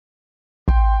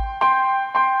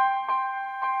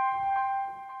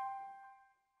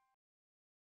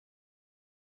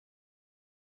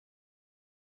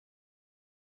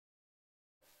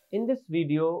In this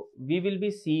video, we will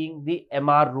be seeing the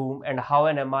MR room and how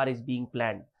an MR is being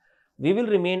planned. We will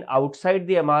remain outside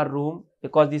the MR room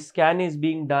because the scan is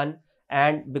being done,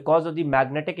 and because of the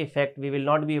magnetic effect, we will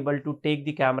not be able to take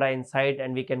the camera inside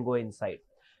and we can go inside.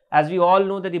 As we all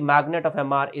know that the magnet of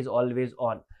MR is always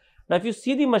on. Now, if you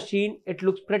see the machine, it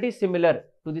looks pretty similar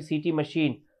to the CT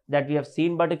machine that we have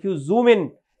seen, but if you zoom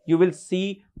in, you will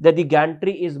see that the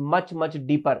gantry is much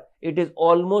deeper. It is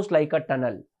almost like a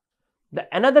tunnel.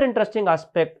 Another interesting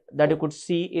aspect that you could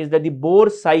see is that the bore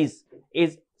size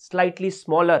is slightly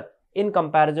smaller in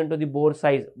comparison to the bore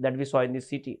size that we saw in the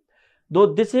CT.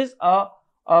 Though this is a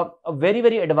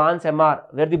very advanced MR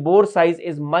where the bore size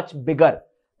is much bigger.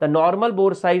 The normal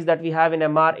bore size that we have in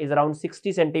MR is around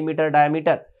 60 centimeter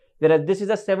diameter, whereas this is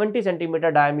a 70 centimeter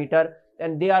diameter,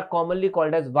 and they are commonly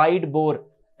called as wide bore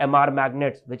MR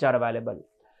magnets which are available.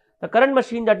 The current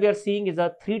machine that we are seeing is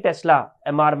a 3 Tesla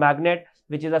MR magnet,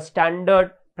 which is a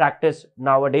standard practice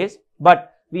nowadays,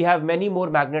 but we have many more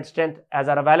magnet strength as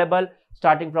are available,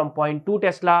 starting from 0.2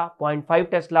 Tesla,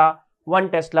 0.5 Tesla, 1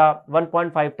 Tesla,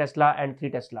 1.5 Tesla and 3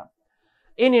 Tesla.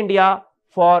 In India,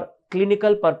 for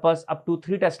clinical purpose, up to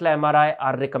 3 Tesla MRI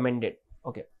are recommended.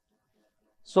 Okay.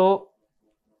 So,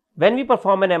 when we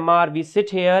perform an MR, we sit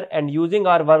here and using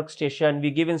our workstation,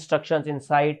 we give instructions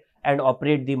inside and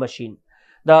operate the machine.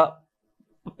 The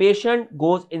patient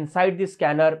goes inside the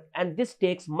scanner, and this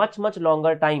takes much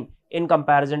longer time in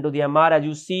comparison to the MR. As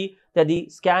you see that the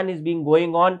scan is being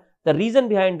going on, the reason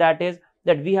behind that is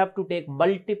that we have to take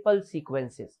multiple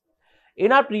sequences.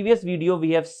 In our previous video,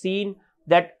 we have seen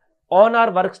that on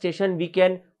our workstation, we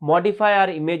can modify our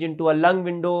image into a lung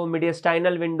window,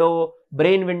 mediastinal window,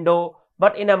 brain window,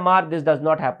 but in MR, this does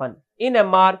not happen. In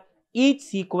MR, each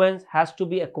sequence has to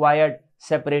be acquired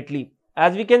separately.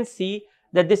 As we can see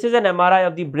that this is an MRI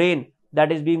of the brain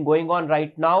that is being going on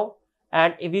right now,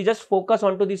 and if we just focus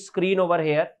onto the screen over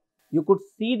here, you could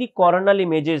see the coronal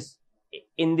images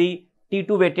in the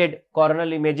T2 weighted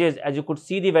coronal images. As you could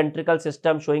see the ventricle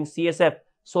system showing CSF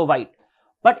so white.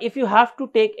 But if you have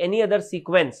to take any other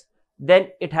sequence, then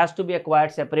it has to be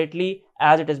acquired separately,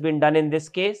 as it has been done in this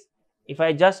case. If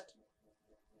I just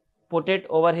put it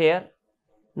over here,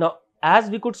 now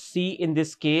as we could see in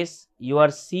this case, you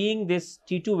are seeing this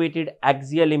T2 weighted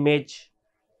axial image,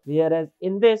 whereas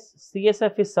in this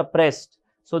CSF is suppressed.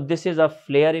 So this is a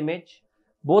flare image.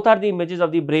 Both are the images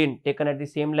of the brain taken at the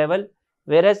same level,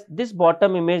 whereas this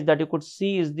bottom image that you could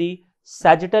see is the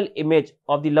sagittal image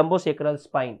of the lumbosacral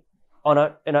spine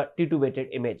in a T2 weighted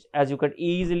image, as you could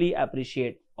easily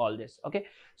appreciate all this. Okay,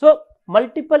 so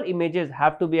multiple images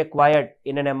have to be acquired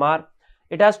in an MR.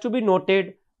 It has to be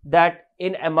noted that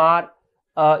in MR,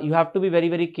 you have to be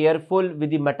very careful with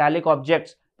the metallic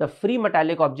objects. The free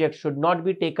metallic objects should not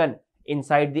be taken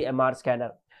inside the MR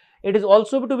scanner. It is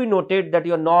also to be noted that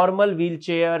your normal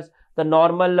wheelchairs, the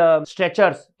normal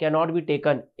stretchers cannot be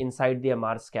taken inside the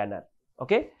MR scanner.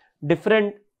 Okay,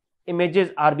 different images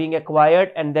are being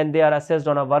acquired and then they are assessed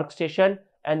on a workstation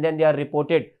and then they are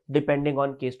reported depending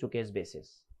on case to case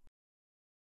basis.